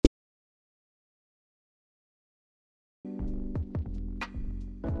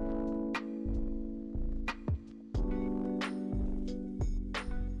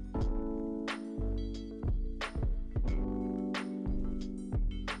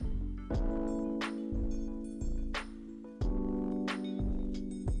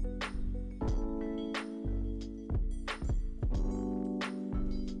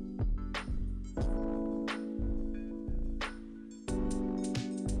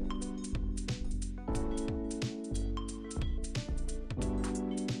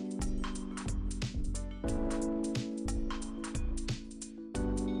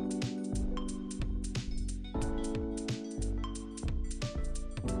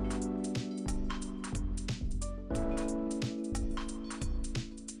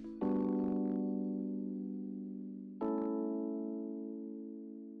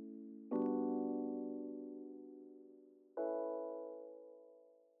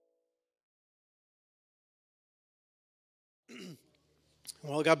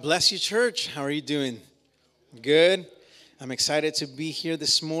Well, God bless you, church. How are you doing? Good. I'm excited to be here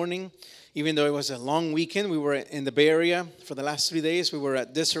this morning. Even though it was a long weekend, we were in the Bay Area for the last 3 days. We were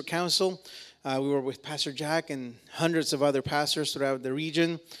at District Council. We were with Pastor Jack and hundreds of other pastors throughout the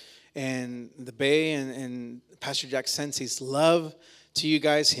region and the Bay. And Pastor Jack sends his love to you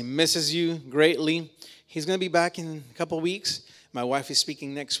guys. He misses you greatly. He's going to be back in a couple weeks. My wife is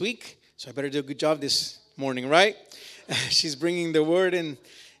speaking next week, so I better do a good job this morning, right? She's bringing the word, and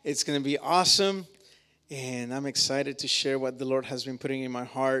it's going to be awesome. And I'm excited to share what the Lord has been putting in my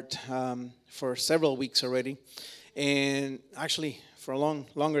heart for several weeks already. And actually, for a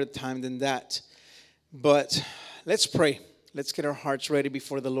longer time than that. But let's pray. Let's get our hearts ready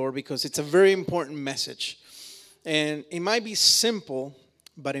before the Lord, because it's a very important message. And it might be simple,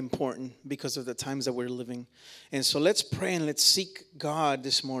 but important because of the times that we're living. And so let's pray and let's seek God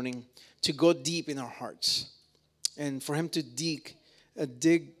this morning to go deep in our hearts. And for him to dig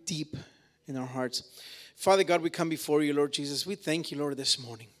deep in our hearts. Father God, we come before you, Lord Jesus. We thank you, Lord, this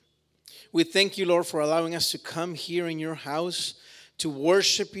morning. We thank you, Lord, for allowing us to come here in your house, to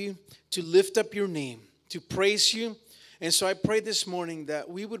worship you, to lift up your name, to praise you. And so I pray this morning that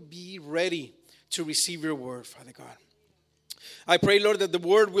we would be ready to receive your word, Father God. I pray, Lord, that the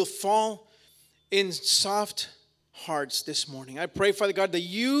word will fall in soft hearts this morning. I pray, Father God, that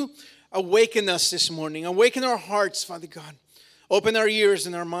you awaken us this morning. Awaken our hearts, Father God. Open our ears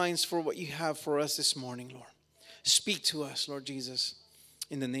and our minds for what you have for us this morning, Lord. Speak to us, Lord Jesus.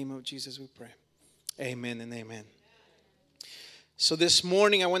 In the name of Jesus we pray. Amen and amen. So this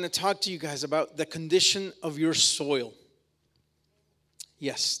morning I want to talk to you guys about the condition of your soil.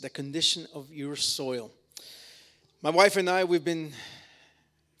 Yes, the condition of your soil. My wife and I, we've been,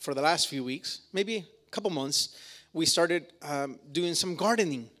 for the last few weeks, maybe a couple months, we started doing some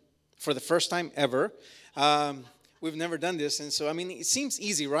gardening for the first time ever. We've never done this, and so, it seems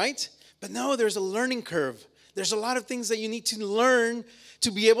easy, right? But no, there's a learning curve. There's a lot of things that you need to learn to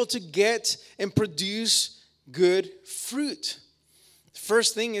be able to get and produce good fruit.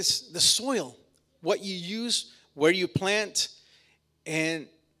 First thing is the soil, what you use, where you plant, and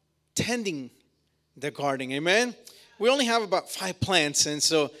tending the garden, amen? We only have about 5 plants,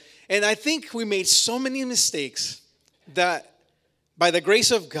 and I think we made so many mistakes that by the grace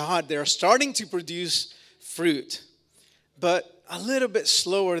of God, they're starting to produce fruit, but a little bit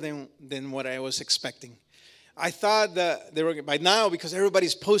slower than what I was expecting. I thought that they were by now, because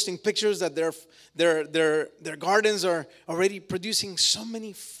everybody's posting pictures, that their gardens are already producing so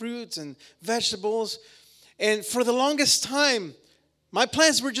many fruits and vegetables. And for the longest time, my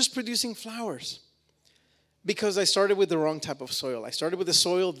plants were just producing flowers because I started with the wrong type of soil. I started with the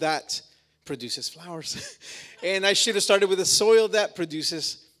soil that produces flowers. And I should have started with a soil that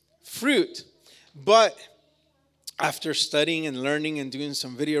produces fruit. But after studying and learning and doing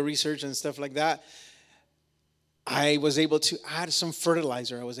some video research and stuff like that, I was able to add some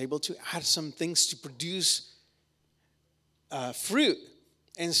fertilizer. I was able to add some things to produce fruit.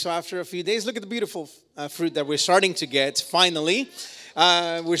 And so after a few days, look at the beautiful fruit that we're starting to get, finally.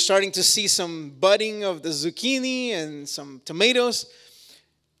 We're starting to see some budding of the zucchini and some tomatoes.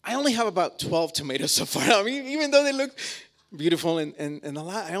 I only have about 12 tomatoes so far. Even though they look beautiful and a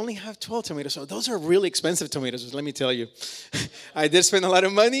lot, I only have 12 tomatoes. So those are really expensive tomatoes, let me tell you. I did spend a lot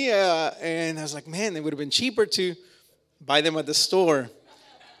of money, and I was like, man, it would have been cheaper to buy them at the store.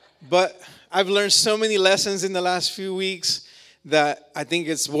 But I've learned so many lessons in the last few weeks that I think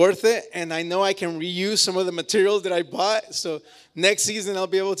it's worth it. And I know I can reuse some of the materials that I bought. So next season I'll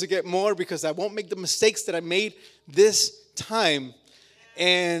be able to get more because I won't make the mistakes that I made this time.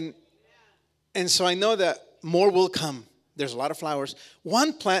 And so I know that more will come. There's a lot of flowers.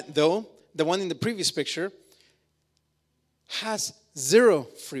 One plant, though, the one in the previous picture, has 0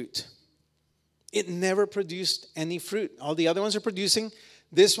 fruit. It never produced any fruit. All the other ones are producing.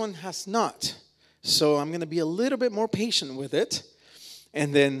 This one has not. So I'm going to be a little bit more patient with it.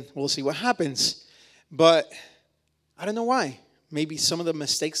 And then we'll see what happens. But I don't know why. Maybe some of the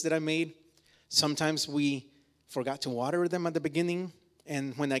mistakes that I made, sometimes we forgot to water them at the beginning.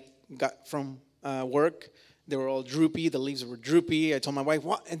 And when I got from work, they were all droopy. The leaves were droopy. I told my wife,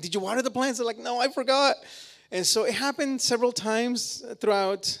 "What? And did you water the plants?" They're like, "No, I forgot." And so it happened several times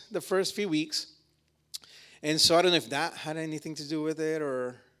throughout the first few weeks. And so I don't know if that had anything to do with it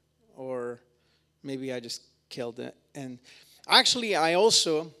or maybe I just killed it. And actually, I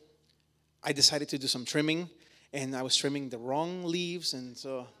decided to do some trimming, and I was trimming the wrong leaves. And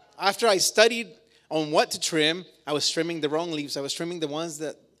so after I studied on what to trim, I was trimming the wrong leaves. I was trimming the ones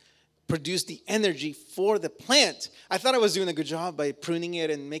that produce the energy for the plant. I thought I was doing a good job by pruning it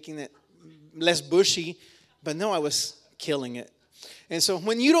and making it less bushy, but no, I was killing it. And so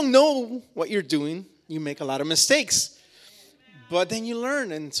when you don't know what you're doing, you make a lot of mistakes. But then you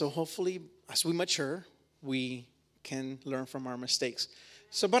learn. And so hopefully, as we mature, we can learn from our mistakes.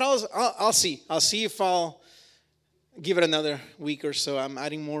 So, but I'll see. I'll see if I'll give it another week or so. I'm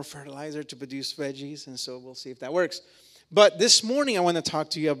adding more fertilizer to produce veggies, and so we'll see if that works. But this morning, I want to talk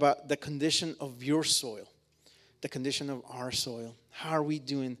to you about the condition of your soil, the condition of our soil. How are we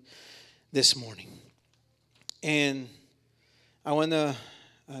doing this morning? And I want to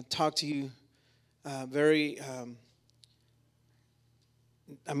talk to you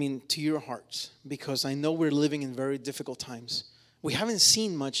to your hearts, because I know we're living in very difficult times. We haven't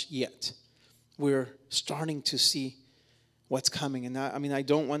seen much yet. We're starting to see what's coming. And I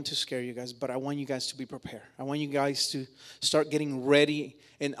don't want to scare you guys, but I want you guys to be prepared. I want you guys to start getting ready,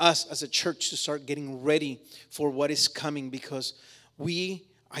 and us as a church to start getting ready for what is coming, because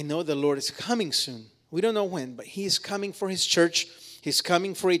I know the Lord is coming soon. We don't know when, but He is coming for His church. He's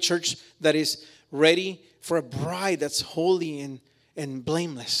coming for a church that is ready, for a bride that's holy and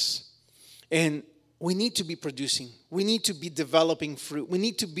blameless. And we need to be producing. We need to be developing fruit. We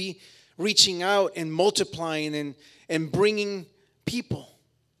need to be reaching out and multiplying and bringing people.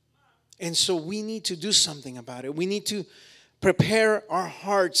 And so we need to do something about it. We need to prepare our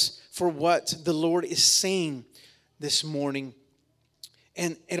hearts for what the Lord is saying this morning.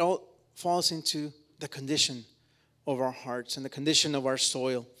 And it all falls into the condition of our hearts and the condition of our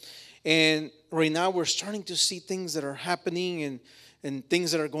soil. And right now we're starting to see things that are happening and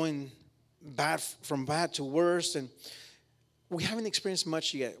things that are going from bad to worse. And we haven't experienced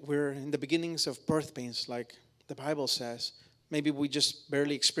much yet. We're in the beginnings of birth pains, like the Bible says. Maybe we just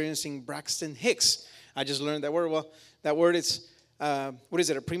barely experiencing Braxton Hicks. I just learned that word. Well, that word is, what is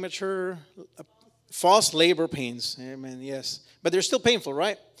it, a premature, false labor pains. Amen, yes. But they're still painful,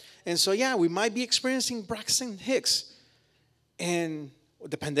 right? And so, yeah, we might be experiencing Braxton Hicks. And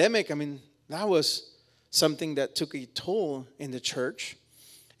the pandemic, that was something that took a toll in the church.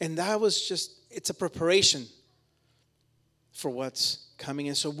 And that was it's a preparation for what's coming.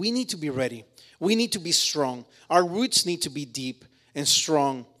 And so we need to be ready. We need to be strong. Our roots need to be deep and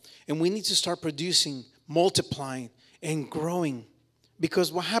strong. And we need to start producing, multiplying, and growing.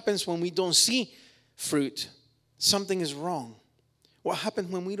 Because what happens when we don't see fruit? Something is wrong. What happens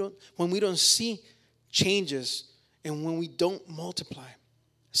when we don't see changes and when we don't multiply?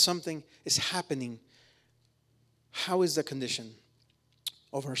 Something is happening. How is the condition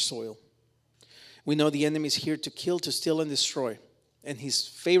of our soil? We know the enemy is here to kill, to steal, and destroy. And his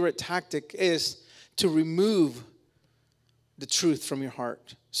favorite tactic is to remove the truth from your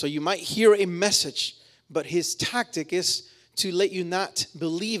heart. So you might hear a message, but his tactic is to let you not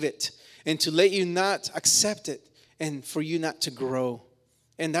believe it and to let you not accept it and for you not to grow.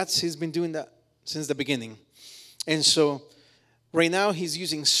 And he's been doing that since the beginning. And so right now he's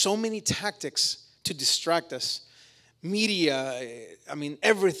using so many tactics to distract us. Media,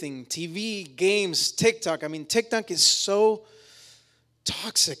 everything, TV, games, TikTok. TikTok is so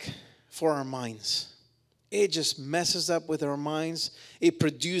toxic for our minds. It just messes up with our minds. It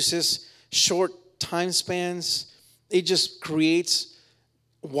produces short time spans. It just creates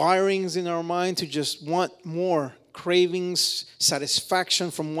wirings in our mind to just want more, cravings, satisfaction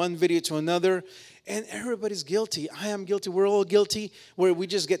from one video to another. And everybody's guilty. I am guilty. We're all guilty, where we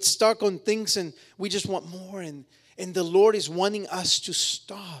just get stuck on things and we just want more. And the Lord is wanting us to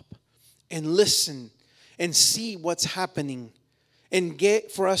stop and listen and see what's happening and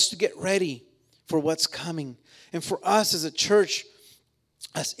for us to get ready for what's coming. And for us as a church,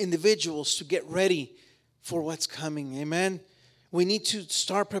 as individuals, to get ready for what's coming. Amen. We need to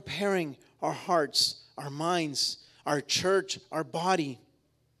start preparing our hearts, our minds, our church, our body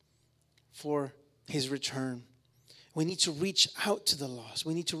for His return. We need to reach out to the lost.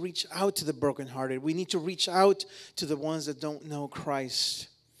 We need to reach out to the brokenhearted. We need to reach out to the ones that don't know Christ.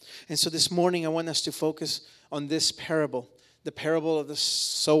 And so this morning I want us to focus on this parable, the parable of the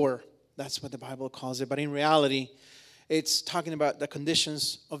sower. That's what the Bible calls it. But in reality, it's talking about the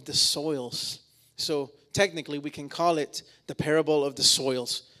conditions of the soils. So technically we can call it the parable of the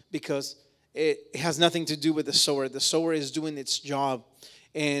soils because it has nothing to do with the sower. The sower is doing its job.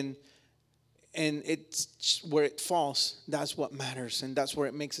 And it's where it falls. That's what matters, and that's where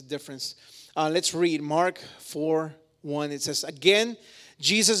it makes a difference. Let's read Mark 4:1. It says, "Again,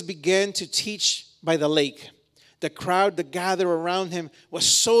 Jesus began to teach by the lake. The crowd that gathered around him was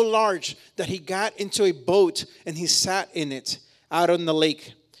so large that he got into a boat and he sat in it out on the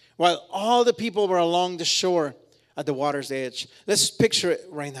lake, while all the people were along the shore at the water's edge." Let's picture it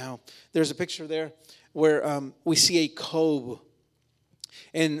right now. There's a picture there where we see a cove,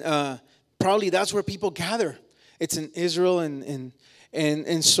 and probably that's where people gather. It's in Israel,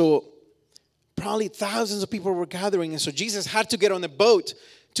 and so probably thousands of people were gathering. And so Jesus had to get on a boat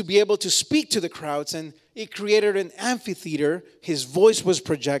to be able to speak to the crowds. And it created an amphitheater. His voice was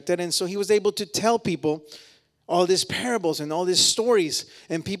projected. And so he was able to tell people all these parables and all these stories.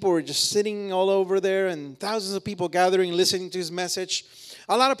 And people were just sitting all over there, and thousands of people gathering, listening to his message.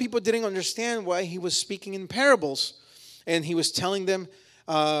 A lot of people didn't understand why he was speaking in parables. And he was telling them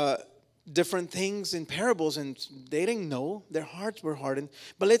different things in parables, and they didn't know. Their hearts were hardened.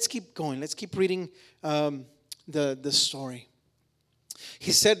 But let's keep going. Let's keep reading the story.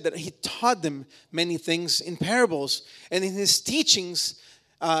 He said that he taught them many things in parables. And in his teachings,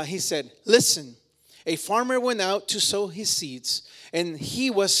 he said, listen, a farmer went out to sow his seeds, and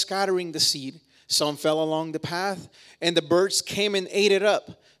he was scattering the seed. Some fell along the path, and the birds came and ate it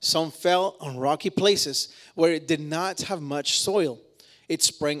up. Some fell on rocky places where it did not have much soil. It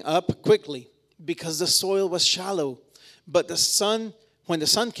sprang up quickly because the soil was shallow. But when the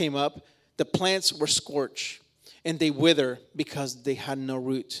sun came up, the plants were scorched, and they withered because they had no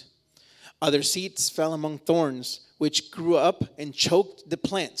root. Other seeds fell among thorns, which grew up and choked the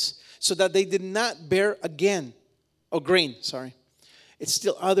plants, so that they did not bear grain. It's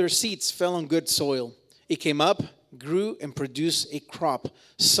still other seeds fell on good soil. It came up, grew, and produced a crop,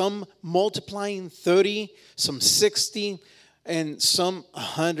 some multiplying 30, some 60, and some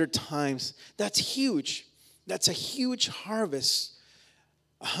 100 times. That's huge. That's a huge harvest.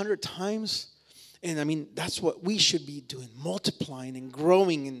 100 times. And I mean, that's what we should be doing, multiplying and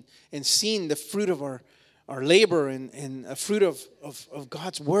growing and seeing the fruit of our labor and a fruit of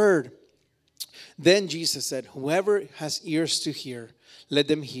God's word. Then Jesus said, whoever has ears to hear, let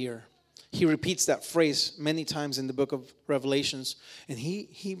them hear. He repeats that phrase many times in the book of Revelations. And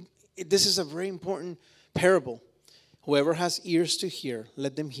this is a very important parable. Whoever has ears to hear,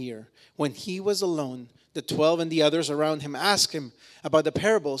 let them hear. When he was alone, the 12 and the others around him asked him about the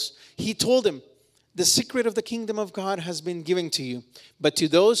parables. He told them, the secret of the kingdom of God has been given to you. But to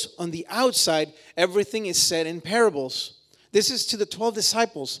those on the outside, everything is said in parables. This is to the 12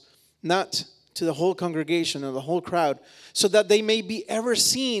 disciples, not to the whole congregation or the whole crowd, so that they may be ever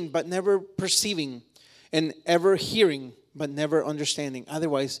seeing but never perceiving, and ever hearing but never understanding.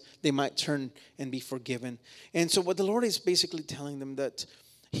 Otherwise, they might turn and be forgiven. And so what the Lord is basically telling them, that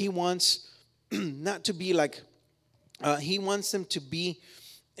he wants not to be like, he wants them to be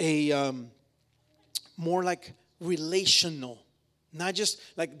a more like relational. Not just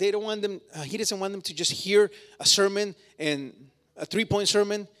like they don't want them, he doesn't want them to just hear a sermon and a 3-point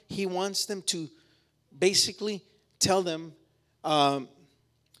sermon. He wants them to basically tell them,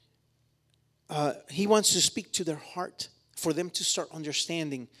 he wants to speak to their heart, for them to start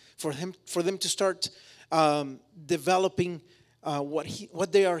understanding, for them to start developing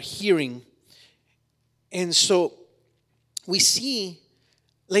what they are hearing. And so we see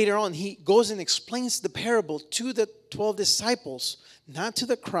later on, he goes and explains the parable to the 12 disciples, not to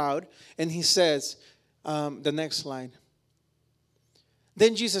the crowd. And he says, the next slide.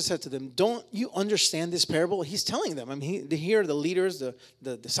 Then Jesus said to them, don't you understand this parable? He's telling them. I mean, here the leaders,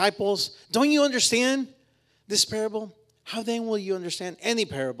 the disciples. Don't you understand this parable? How then will you understand any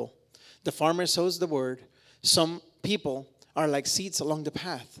parable? The farmer sows the word. Some people are like seeds along the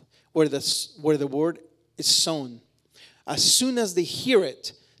path where the word is sown. As soon as they hear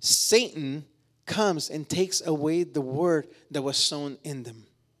it, Satan comes and takes away the word that was sown in them.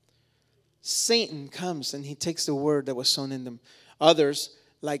 Satan comes and he takes the word that was sown in them. Others,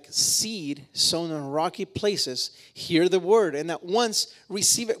 like seed sown on rocky places, hear the word and at once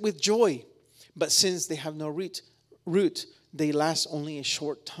receive it with joy. But since they have no root, they last only a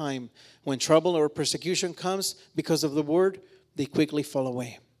short time. When trouble or persecution comes because of the word, they quickly fall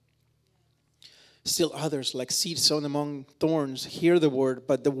away. Still others, like seed sown among thorns, hear the word,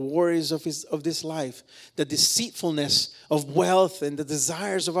 but the worries of this life, the deceitfulness of wealth and the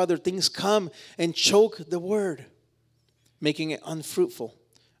desires of other things come and choke the word, making it unfruitful.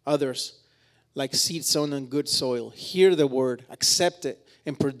 Others, like seed sown on good soil, hear the word, accept it,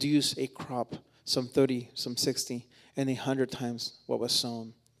 and produce a crop, some 30, some 60, and 100 times what was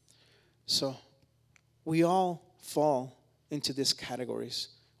sown. So we all fall into these categories,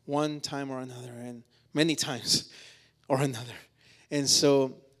 one time or another, and many times or another. And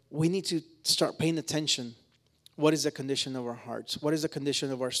so we need to start paying attention. What is the condition of our hearts? What is the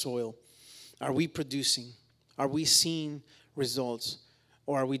condition of our soil? Are we producing? Are we seeing results?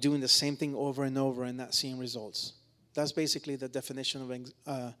 Or are we doing the same thing over and over and not seeing results? That's basically the definition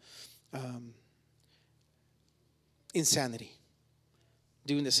of insanity.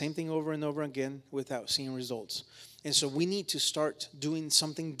 Doing the same thing over and over again without seeing results. And so we need to start doing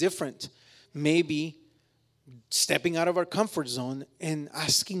something different. Maybe stepping out of our comfort zone and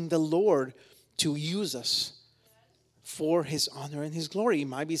asking the Lord to use us for His honor and His glory. It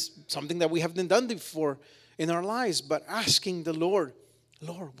might be something that we haven't done before in our lives, but asking the Lord,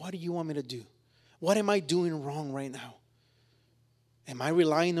 Lord, what do you want me to do? What am I doing wrong right now? Am I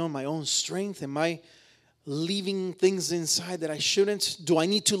relying on my own strength? Am I leaving things inside that I shouldn't? Do I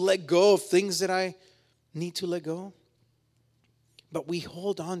need to let go of things that I need to let go? But we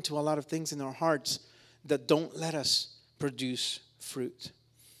hold on to a lot of things in our hearts that don't let us produce fruit.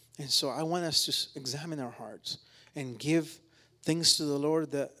 And so I want us to examine our hearts and give things to the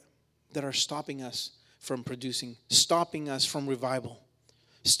Lord that are stopping us from producing, stopping us from revival,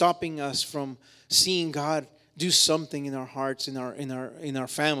 stopping us from seeing God do something in our hearts, in our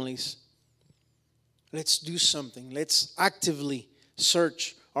families. Let's do something. Let's actively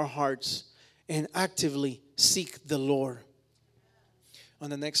search our hearts and actively seek the Lord. On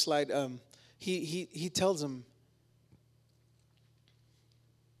the next slide, he tells them,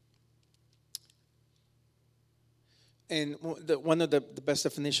 and one of the best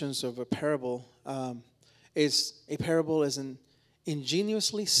definitions of a parable is an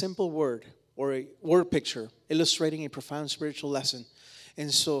ingeniously simple word or a word picture illustrating a profound spiritual lesson.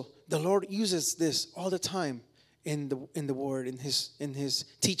 And so the Lord uses this all the time in the Word, in His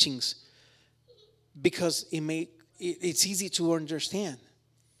teachings, because it's easy to understand.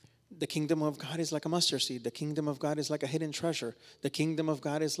 The kingdom of God is like a mustard seed. The kingdom of God is like a hidden treasure. The kingdom of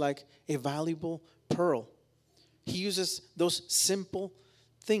God is like a valuable pearl. He uses those simple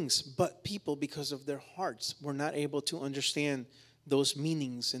things, but people, because of their hearts, were not able to understand those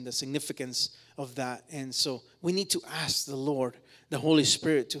meanings and the significance of that. And so we need to ask the Lord, the Holy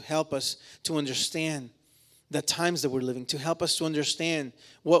Spirit, to help us to understand the times that we're living, to help us to understand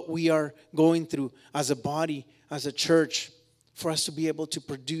what we are going through as a body, as a church, for us to be able to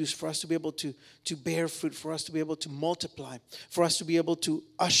produce, for us to be able to bear fruit, for us to be able to multiply, for us to be able to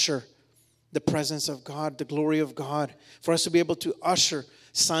usher the presence of God, the glory of God, for us to be able to usher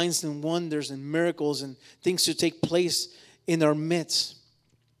signs and wonders and miracles and things to take place in our midst.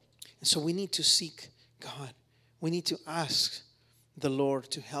 And so we need to seek God. We need to ask the Lord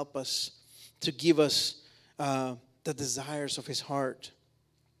to help us, to give us the desires of His heart.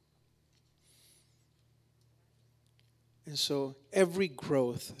 And so every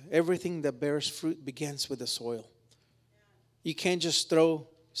growth, everything that bears fruit begins with the soil. You can't just throw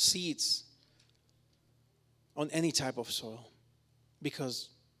seeds on any type of soil because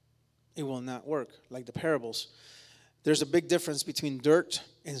it will not work, like the parables. There's a big difference between dirt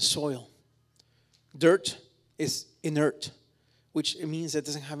and soil. Dirt is inert, which it means it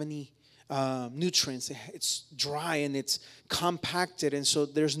doesn't have any nutrients. It's dry and it's compacted, and so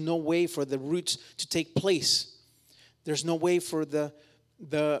there's no way for the roots to take place. There's no way for the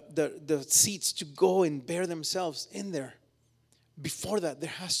seeds to go and bear themselves in there. Before that, there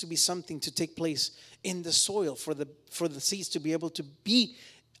has to be something to take place in the soil for the seeds to be able to be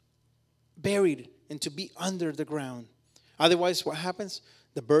buried and to be under the ground. Otherwise, what happens?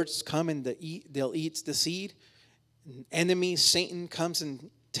 The birds come and they'll eat the seed. An enemy, Satan, comes and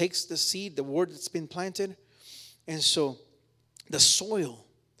takes the seed, the word that's been planted. And so the soil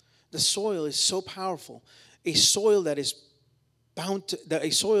is so powerful. A soil that is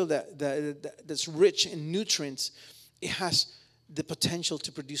that's rich in nutrients, it has the potential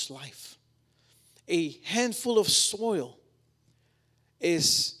to produce life. A handful of soil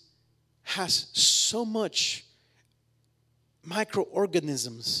has so much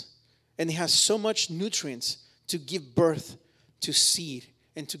microorganisms, and it has so much nutrients to give birth to seed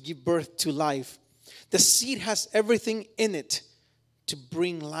and to give birth to life. The seed has everything in it to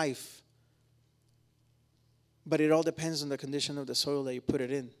bring life, but it all depends on the condition of the soil that you put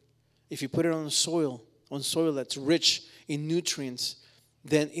it in. If you put it on soil that's rich in nutrients,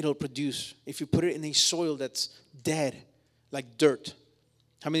 then it'll produce. If you put it in a soil that's dead, like dirt.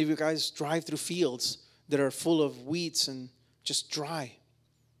 How many of you guys drive through fields that are full of weeds and just dry?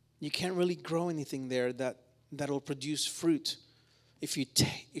 You can't really grow anything there that'll produce fruit. If you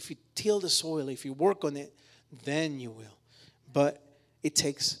till the soil, if you work on it, then you will. But it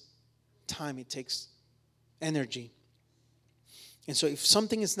takes time, it takes energy. And so if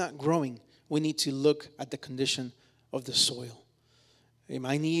something is not growing, we need to look at the condition of the soil. It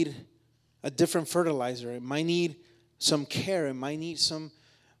might need a different fertilizer. It might need some care. It might need some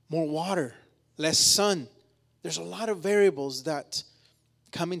more water, less sun. There's a lot of variables that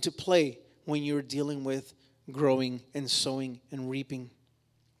come into play when you're dealing with growing and sowing and reaping.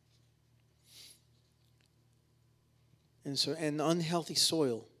 And so an unhealthy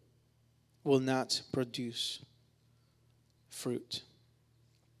soil will not produce fruit.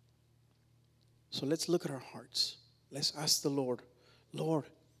 So let's look at our hearts. Let's ask the Lord, Lord,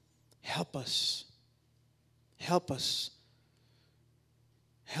 help us. Help us.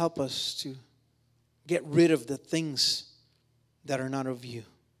 Help us to get rid of the things that are not of you.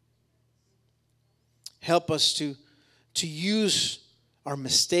 Help us to use our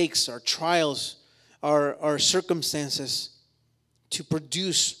mistakes, our trials, our circumstances to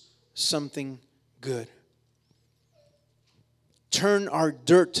produce something good. Turn our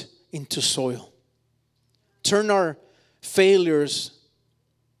dirt into soil. Turn our failures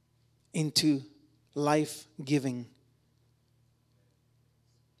into life-giving.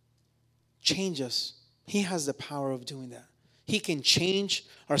 Change us. He has the power of doing that. He can change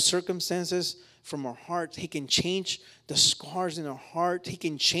our circumstances from our heart. He can change the scars in our heart. He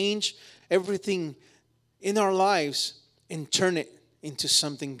can change everything in our lives and turn it into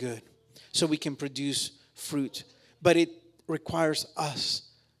something good so we can produce fruit. But it requires us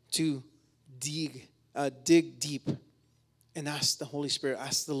to dig deep and ask the Holy Spirit,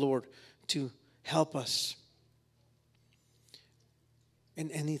 ask the Lord to help us.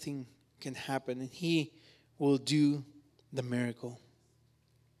 And anything can happen, and He will do the miracle.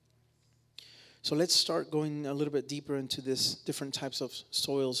 So let's start going a little bit deeper into this different types of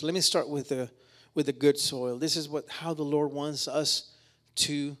soils. Let me start with the good soil. This is how the Lord wants us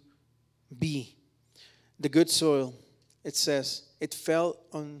to be. The good soil, it says, it fell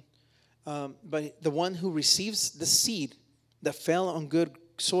on, but the one who receives the seed that fell on good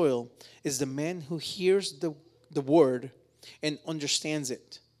soil is the man who hears the word and understands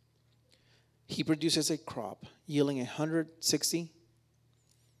it. He produces a crop yielding 160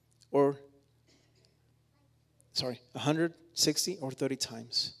 or 30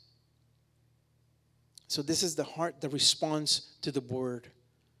 times. So this is the heart that responds to the word.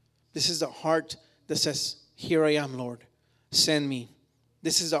 This is the heart that says, here I am, Lord, send me.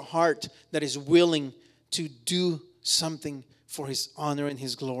 This is a heart that is willing to do something for His honor and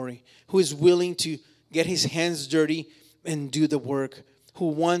His glory, who is willing to get his hands dirty and do the work, who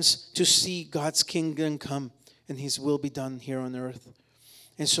wants to see God's kingdom come and His will be done here on earth.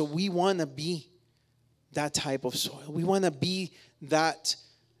 And so we want to be that type of soil. We want to be that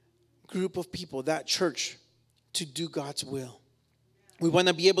group of people, that church, to do God's will. We want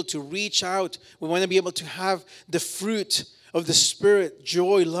to be able to reach out. We want to be able to have the fruit of the Spirit: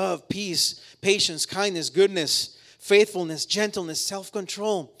 joy, love, peace, patience, kindness, goodness, faithfulness, gentleness,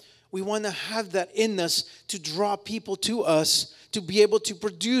 self-control. We want to have that in us to draw people to us, to be able to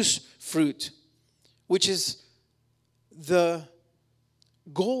produce fruit, which is the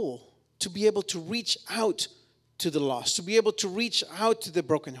goal, to be able to reach out to the lost, to be able to reach out to the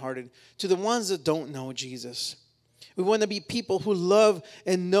brokenhearted, to the ones that don't know Jesus. We want to be people who love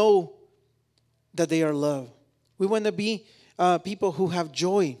and know that they are loved. We want to be people who have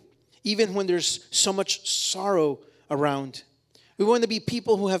joy, even when there's so much sorrow around. We want to be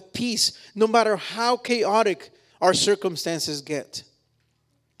people who have peace, no matter how chaotic our circumstances get.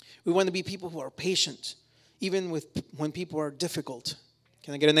 We want to be people who are patient, even when people are difficult.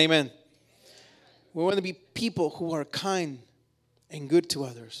 Can I get an amen? We want to be people who are kind and good to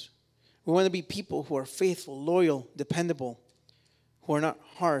others. We want to be people who are faithful, loyal, dependable, who are not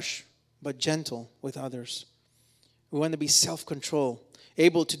harsh but gentle with others. We want to be self-controlled,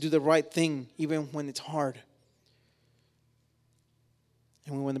 able to do the right thing even when it's hard.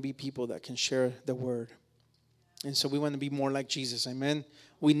 And we want to be people that can share the word. And so we want to be more like Jesus. Amen.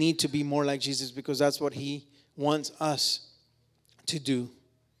 We need to be more like Jesus because that's what He wants us to do.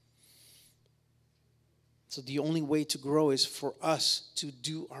 So the only way to grow is for us to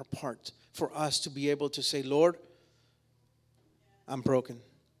do our part, for us to be able to say, Lord, I'm broken.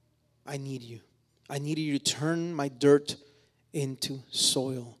 I need you. I need you to turn my dirt into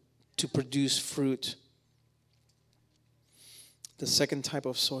soil to produce fruit. The second type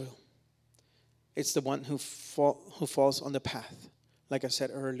of soil, it's the one who falls on the path. Like I said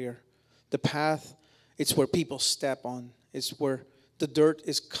earlier, the path, it's where people step on. It's where the dirt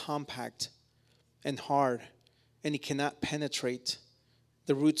is compact and hard, and it cannot penetrate.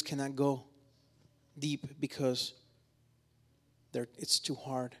 The roots cannot go deep because it's too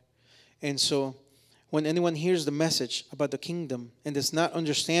hard. And so when anyone hears the message about the kingdom and does not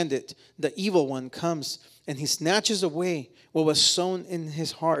understand it, the evil one comes and he snatches away what was sown in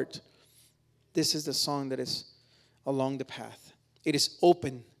his heart. This is the song that is along the path. It is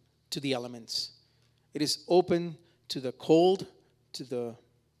open to the elements. It is open to the cold, to the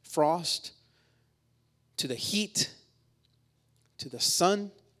frost, to the heat, to the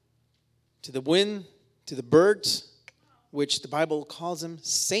sun, to the wind, to the birds, which the Bible calls him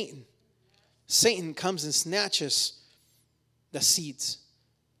Satan. Satan comes and snatches the seeds.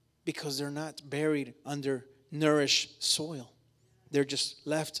 because they're not buried under nourished soil. They're just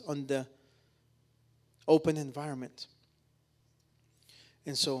left on the open environment.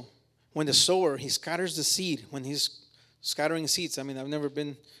 And so when the sower, he scatters the seed, when he's scattering seeds, I mean, I've never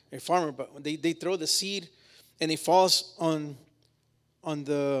been a farmer, but they throw the seed and it falls on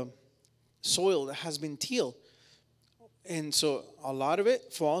the soil that has been tilled. And so a lot of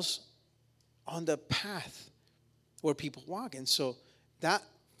it falls on the path where people walk. And so that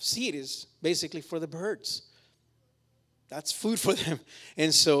seed is basically for the birds. That's food for them.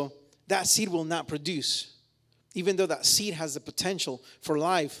 And so that seed will not produce. Even though that seed has the potential for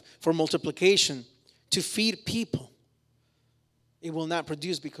life, for multiplication, to feed people, it will not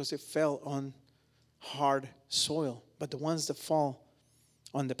produce because it fell on hard soil. But the ones that fall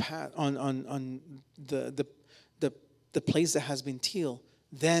on the path, on the place that has been tilled,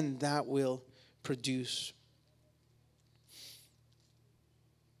 then that will produce.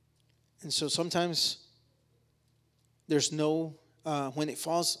 And so sometimes there's no, when it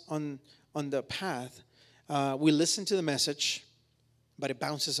falls on the path, we listen to the message, but it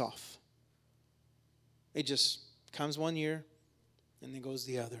bounces off. It just comes one year and it goes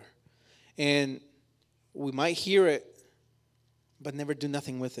the other. And we might hear it, but never do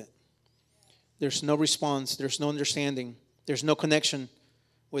nothing with it. There's no response. There's no understanding. There's no connection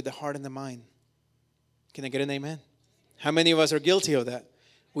with the heart and the mind. Can I get an amen? How many of us are guilty of that?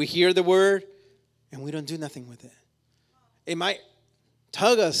 We hear the word and we don't do nothing with it. It might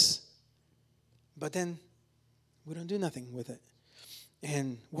tug us, but then we don't do nothing with it.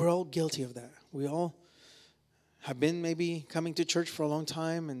 And we're all guilty of that. We all have been maybe coming to church for a long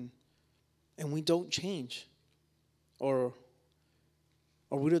time and we don't change. Or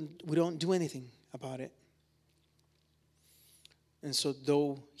we don't do anything about it. And so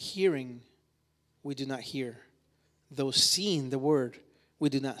though hearing, we do not hear. Though seeing the word, we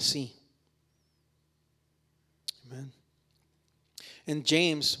do not see. Amen. In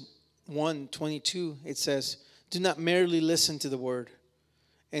James 1:22, it says, do not merely listen to the word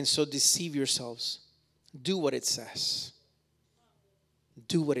and so deceive yourselves. Do what it says.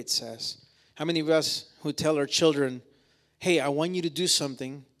 Do what it says. How many of us who tell our children, hey, I want you to do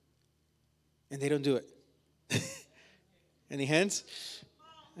something, and they don't do it? Any hands?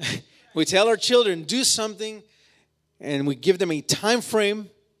 We tell our children, do something, and we give them a time frame,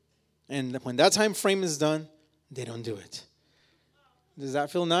 and when that time frame is done, they don't do it. Does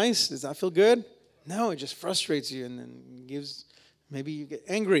that feel nice? Does that feel good? No, it just frustrates you and then gives, maybe you get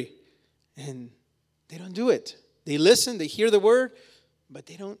angry, and they don't do it. They listen, they hear the word, but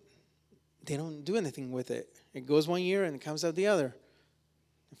they don't do anything with it. It goes one year and it comes out the other.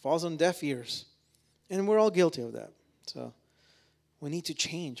 It falls on deaf ears. And we're all guilty of that. So we need to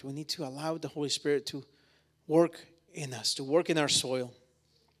change. We need to allow the Holy Spirit to work in us, to work in our soil.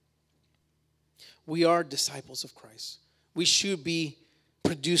 We are disciples of Christ. We should be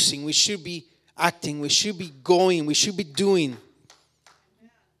producing. We should be acting. We should be going. We should be doing.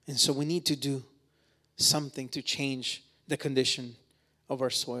 And so we need to do something to change the condition of our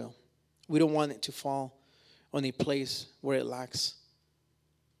soil. We don't want it to fall on a place where it lacks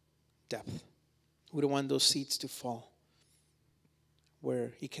depth. We don't want those seeds to fall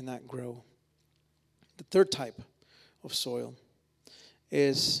where it cannot grow. The third type of soil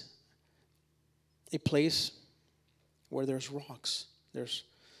is a place where there's rocks. There's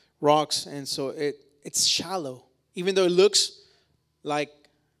rocks, and so it's shallow. Even though it looks like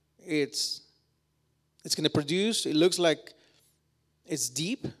it's going to produce, it looks like it's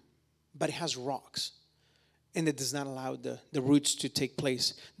deep, but it has rocks. And it does not allow the roots to take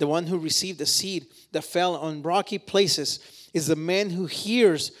place. The one who received the seed that fell on rocky places is the man who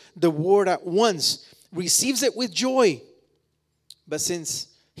hears the word at once, receives it with joy. But since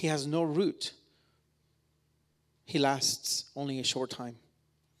he has no root, he lasts only a short time.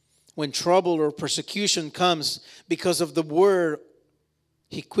 When trouble or persecution comes because of the word,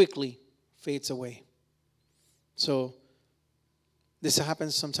 he quickly fades away. So this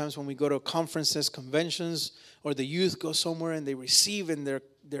happens sometimes when we go to conferences, conventions, or the youth go somewhere and they receive in their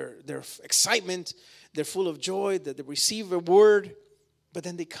excitement, they're full of joy, that they receive a word, but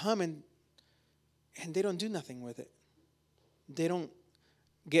then they come and they don't do nothing with it. They don't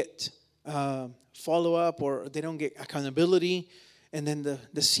get follow-up, or they don't get accountability, and then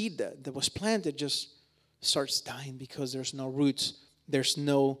the seed that was planted just starts dying because there's no roots. There's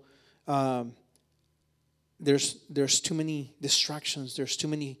no there's too many distractions. There's too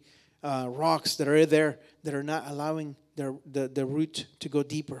many rocks that are there that are not allowing the root to go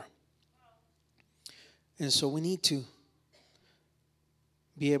deeper. And so we need to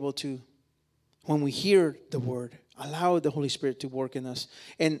be able to, when we hear the word, Allow the Holy Spirit to work in us.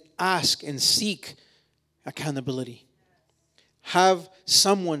 And ask and seek accountability. Have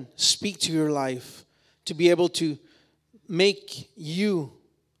someone speak to your life to be able to make you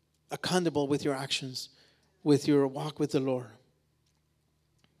accountable with your actions, with your walk with the Lord.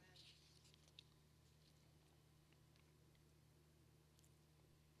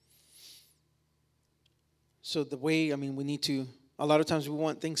 So the way, we need to, a lot of times we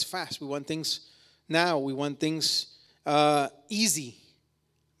want things fast. We want things now. We want things easy.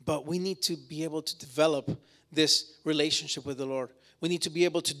 But we need to be able to develop this relationship with the Lord. We need to be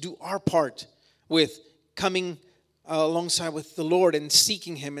able to do our part with coming alongside with the Lord and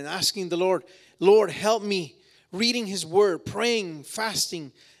seeking Him and asking the Lord, Lord, help me, reading His Word, praying,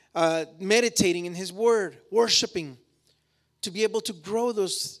 fasting, meditating in His Word, worshiping, to be able to grow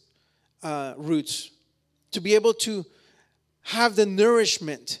those roots, to be able to have the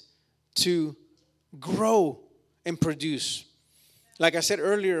nourishment to grow and produce. Like I said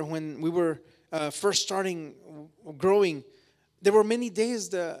earlier, when we were first starting growing, there were many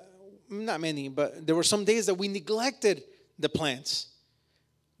days not many, but there were some days that we neglected the plants.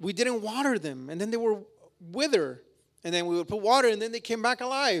 We didn't water them, and then they were wither, and then we would put water, and then they came back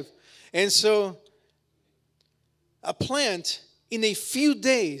alive. And so a plant, in a few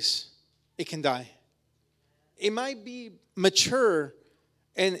days, it can die. It might be mature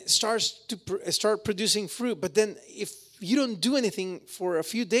and start producing fruit, but then if you don't do anything for a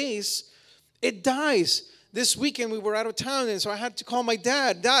few days, it dies. This weekend we were out of town, and so I had to call my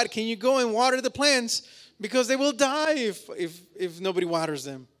dad. Dad, can you go and water the plants? Because they will die if nobody waters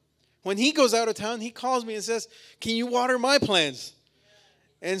them. When he goes out of town, he calls me and says, can you water my plants?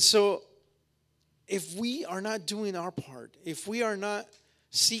 And so if we are not doing our part, if we are not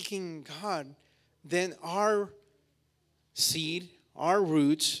seeking God, then our seed, our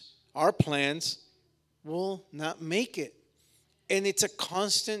roots, our plants will not make it. And it's a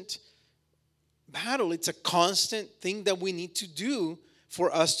constant battle. It's a constant thing that we need to do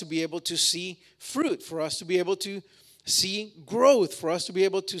for us to be able to see fruit, for us to be able to see growth, for us to be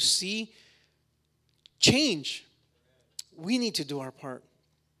able to see change. We need to do our part.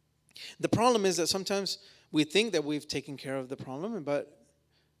 The problem is that sometimes we think that we've taken care of the problem, but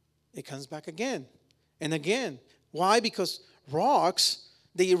it comes back again and again. Why? Because rocks,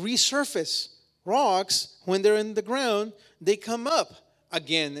 they resurface. Rocks, when they're in the ground, they come up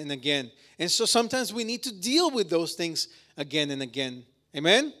again and again. And so sometimes we need to deal with those things again and again.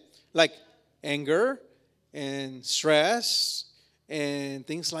 Amen? Like anger and stress and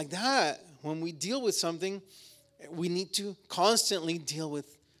things like that. When we deal with something, we need to constantly deal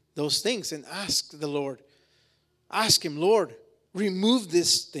with those things and ask the Lord. Ask Him, Lord, remove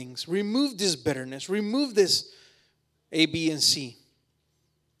these things. Remove this bitterness. Remove this A, B, and C.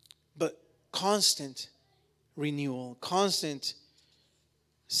 But constant renewal, constant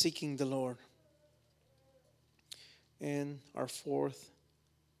seeking the Lord. And our fourth,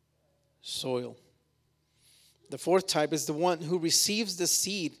 soil. The fourth type is the one who receives the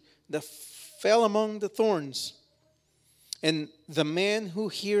seed that fell among the thorns. And the man who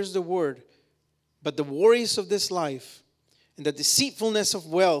hears the word, but the worries of this life and the deceitfulness of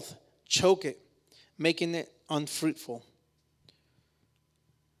wealth choke it, making it unfruitful.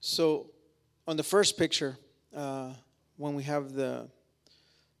 So on the first picture, when we have the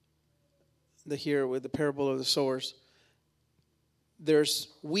here with the parable of the sowers, there's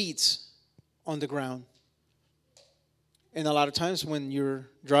weeds on the ground. And a lot of times when you're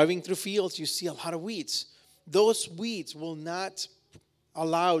driving through fields, you see a lot of weeds. Those weeds will not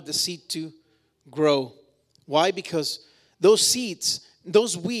allow the seed to grow. Why? Because those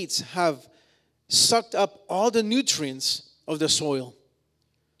weeds have sucked up all the nutrients of the soil.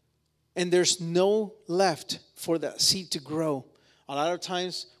 And there's no left for the seed to grow. A lot of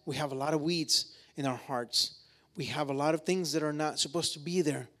times we have a lot of weeds in our hearts. We have a lot of things that are not supposed to be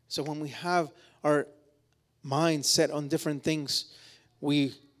there. So when we have our mind set on different things,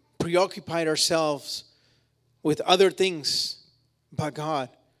 we preoccupied ourselves with other things but God.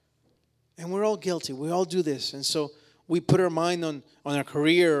 And we're all guilty. We all do this. And so we put our mind on our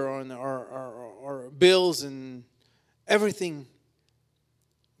career, on our bills and everything.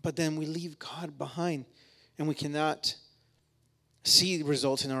 But then we leave God behind and we cannot see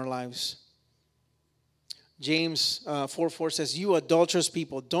results in our lives. James 4:4 says, you adulterous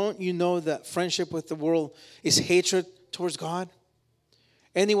people, don't you know that friendship with the world is hatred towards God?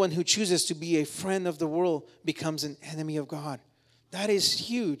 Anyone who chooses to be a friend of the world becomes an enemy of God. That is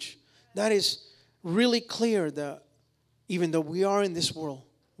huge. That is really clear that even though we are in this world,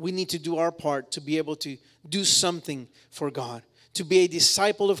 we need to do our part to be able to do something for God. To be a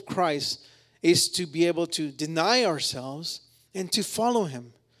disciple of Christ is to be able to deny ourselves and to follow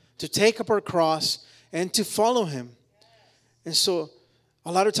Him, to take up our cross and to follow Him. And so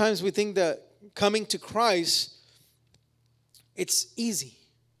a lot of times we think that coming to Christ, it's easy.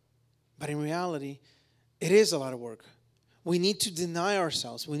 But in reality, it is a lot of work. We need to deny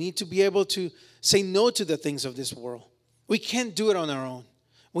ourselves. We need to be able to say no to the things of this world. We can't do it on our own.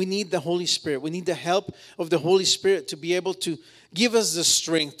 We need the Holy Spirit. We need the help of the Holy Spirit to be able to give us the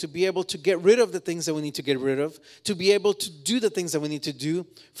strength, to be able to get rid of the things that we need to get rid of, to be able to do the things that we need to do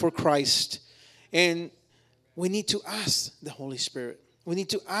for Christ. And we need to ask the Holy Spirit. We need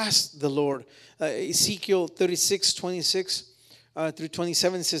to ask the Lord. Ezekiel 36:26 through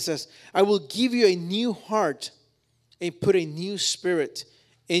 27 says, I will give you a new heart and put a new spirit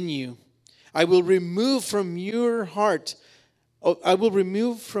in you. I will remove from your heart of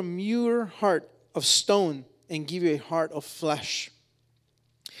stone and give you a heart of flesh.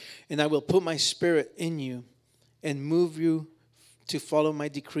 And I will put my spirit in you and move you to follow my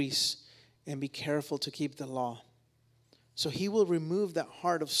decrees and be careful to keep the law. So He will remove that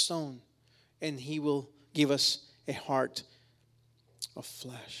heart of stone and He will give us a heart of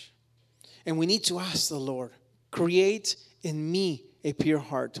flesh. And we need to ask the Lord, create in me a pure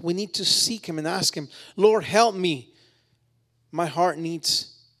heart. We need to seek Him and ask Him, Lord, help me. My heart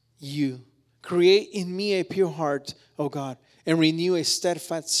needs you. Create in me a pure heart, O God, and renew a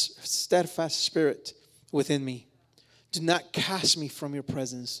steadfast spirit within me. Do not cast me from your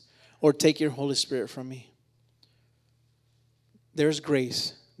presence or take your Holy Spirit from me. There's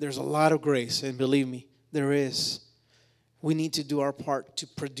grace. There's a lot of grace, and believe me, there is. We need to do our part to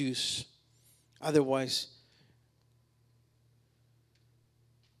produce. Otherwise,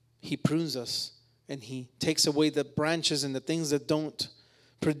 He prunes us and He takes away the branches and the things that don't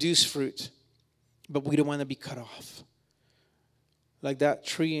produce fruit. But we don't want to be cut off. Like that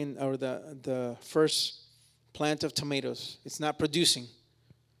tree or the first plant of tomatoes. It's not producing.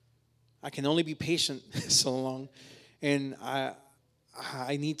 I can only be patient so long. And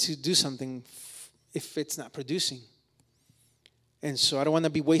I need to do something if it's not producing. And so I don't want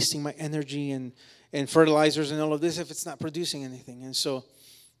to be wasting my energy and fertilizers and all of this if it's not producing anything. And so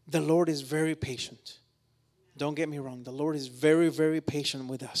the Lord is very patient. Don't get me wrong. The Lord is very, very patient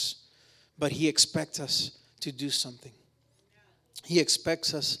with us. But He expects us to do something. He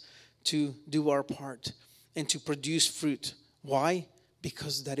expects us to do our part and to produce fruit. Why?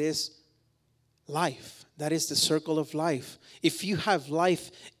 Because that is life. That is the circle of life. If you have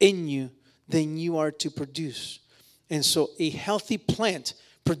life in you, then you are to produce. And so a healthy plant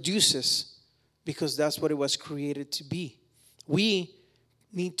produces because that's what it was created to be. We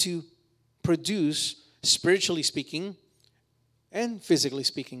need to produce, spiritually speaking and physically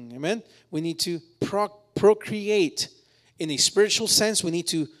speaking. Amen? We need to procreate. In a spiritual sense, we need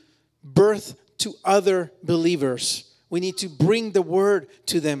to birth to other believers. We need to bring the word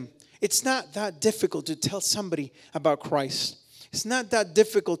to them. It's not that difficult to tell somebody about Christ. It's not that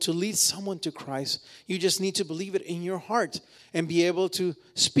difficult to lead someone to Christ. You just need to believe it in your heart and be able to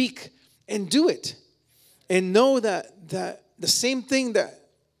speak and do it. And know that the same thing that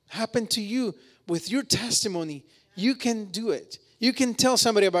happened to you with your testimony, you can do it. You can tell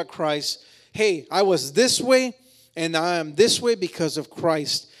somebody about Christ. Hey, I was this way and I am this way because of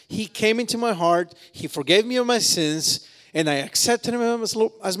Christ. He came into my heart. He forgave me of my sins. And I accepted Him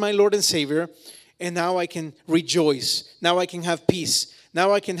as my Lord and Savior. And now I can rejoice. Now I can have peace.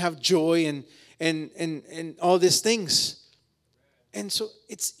 Now I can have joy and all these things. And so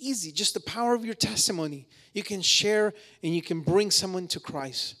it's easy. Just the power of your testimony. You can share and you can bring someone to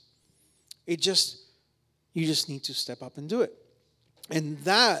Christ. You just need to step up and do it. And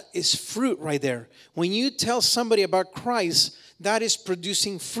that is fruit right there. When you tell somebody about Christ, that is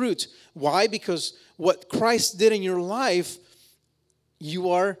producing fruit. Why? Because what Christ did in your life,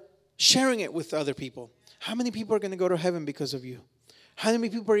 you are sharing it with other people. How many people are going to go to heaven because of you? How many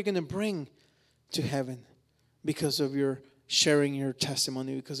people are you going to bring to heaven because of your sharing your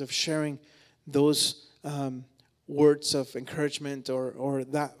testimony, because of sharing those words of encouragement or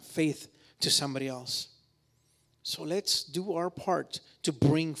that faith to somebody else? So let's do our part to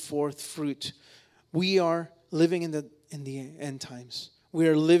bring forth fruit. We are living in the end times. We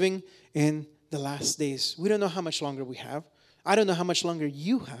are living in the last days. We don't know how much longer we have. I don't know how much longer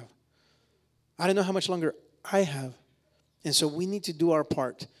you have. I don't know how much longer I have. And so we need to do our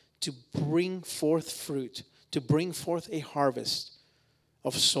part to bring forth fruit, to bring forth a harvest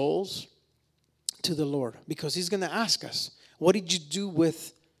of souls to the Lord. Because He's going to ask us, what did you do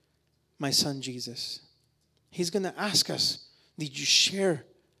with my son Jesus? He's going to ask us, did you share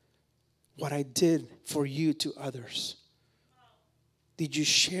what I did for you to others? Did you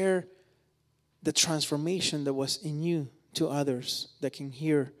share the transformation that was in you to others that can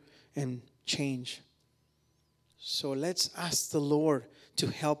hear and change. So let's ask the Lord to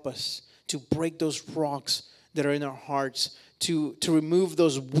help us to break those rocks that are in our hearts, to remove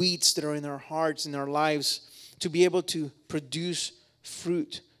those weeds that are in our hearts, in our lives, to be able to produce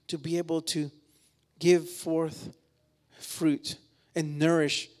fruit, to be able to give forth fruit and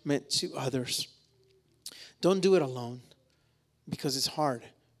nourishment to others. Don't do it alone because it's hard.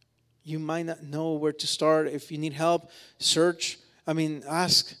 You might not know where to start. If you need help,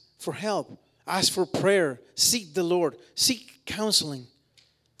 ask for help. Ask for prayer. Seek the Lord. Seek counseling.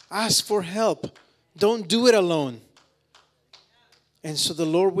 Ask for help. Don't do it alone. And so the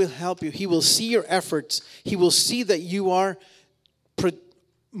Lord will help you. He will see your efforts. He will see that you are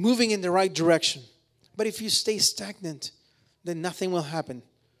moving in the right direction. But if you stay stagnant, then nothing will happen.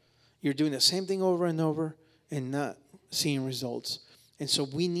 You're doing the same thing over and over and not seeing results. And so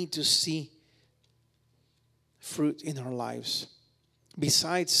we need to see fruit in our lives.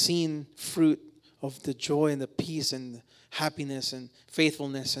 Besides seeing fruit of the joy and the peace and the happiness and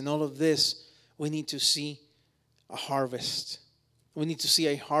faithfulness and all of this, we need to see a harvest. We need to see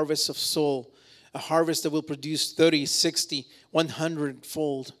a harvest of soul, a harvest that will produce 30, 60,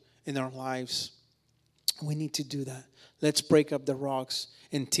 100-fold in our lives. We need to do that. Let's break up the rocks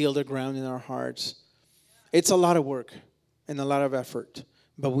and till the ground in our hearts. It's a lot of work and a lot of effort,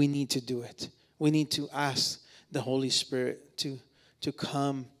 but we need to do it. We need to ask the Holy Spirit to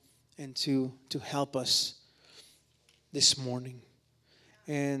come and to help us this morning.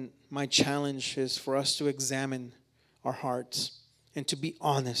 And my challenge is for us to examine our hearts and to be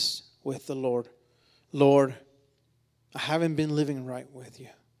honest with the Lord. Lord, I haven't been living right with you.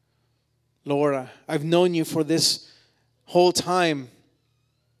 Lord, I've known you for this whole time,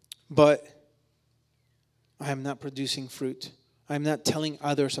 but I am not producing fruit. I'm not telling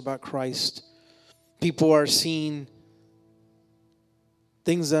others about Christ. People are seeing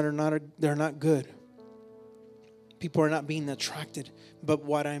things that they're not good. People are not being attracted by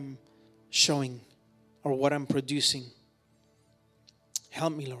what I'm showing or what I'm producing.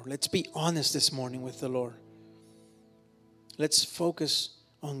 Help me, Lord. Let's be honest this morning with the Lord. Let's focus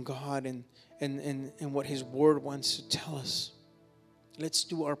on God and what His Word wants to tell us. Let's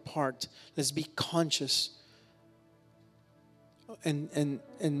do our part. Let's be conscious and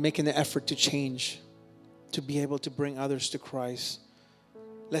make an effort to change, to be able to bring others to Christ.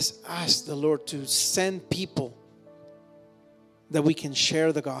 Let's ask the Lord to send people that we can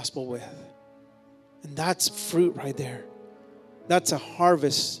share the gospel with. And that's fruit right there. That's a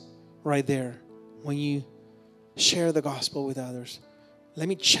harvest right there when you share the gospel with others. Let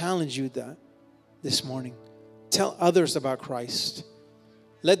me challenge you that this morning. Tell others about Christ.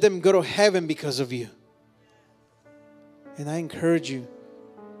 Let them go to heaven because of you. And I encourage you,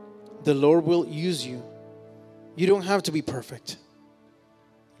 the Lord will use you. You don't have to be perfect.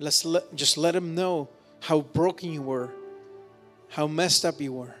 Just let Him know how broken you were, how messed up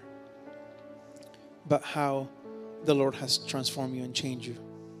you were, but how the Lord has transformed you and changed you.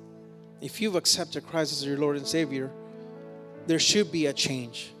 If you've accepted Christ as your Lord and Savior, there should be a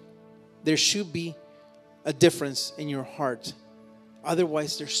change. There should be a difference in your heart.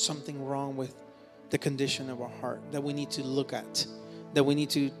 Otherwise, there's something wrong with the condition of our heart that we need to look at, that we need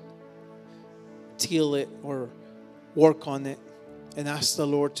to till it or work on it and ask the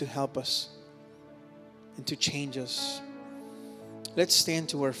Lord to help us and to change us. Let's stand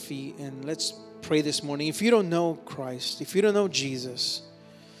to our feet and let's pray this morning. If you don't know Christ, if you don't know Jesus,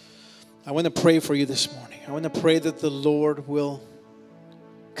 I want to pray for you this morning. I want to pray that the Lord will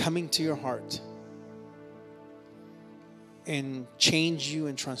come into your heart and change you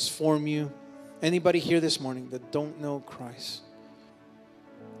and transform you. Anybody here this morning that don't know Christ?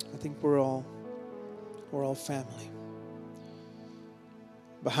 I think we're all family.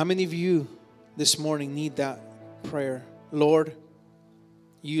 But how many of you this morning need that prayer? Lord,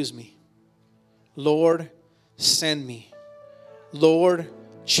 use me. Lord, send me. Lord,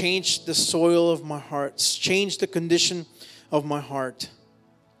 change the soil of my heart. Change the condition of my heart.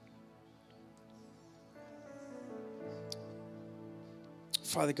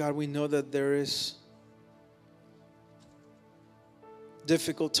 Father God, we know that there is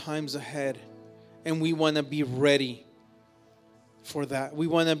difficult times ahead, and we want to be ready for that. We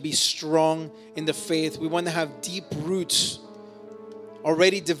want to be strong in the faith. We want to have deep roots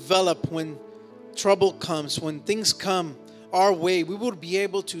already developed when trouble comes, when things come our way. We will be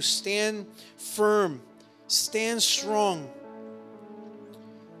able to stand firm, stand strong.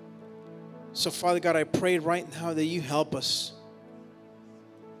 So, Father God, I pray right now that you help us.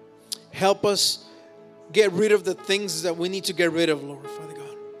 Help us get rid of the things that we need to get rid of, Lord, Father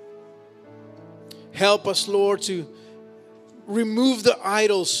God. Help us, Lord, to remove the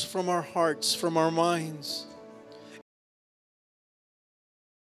idols from our hearts, from our minds.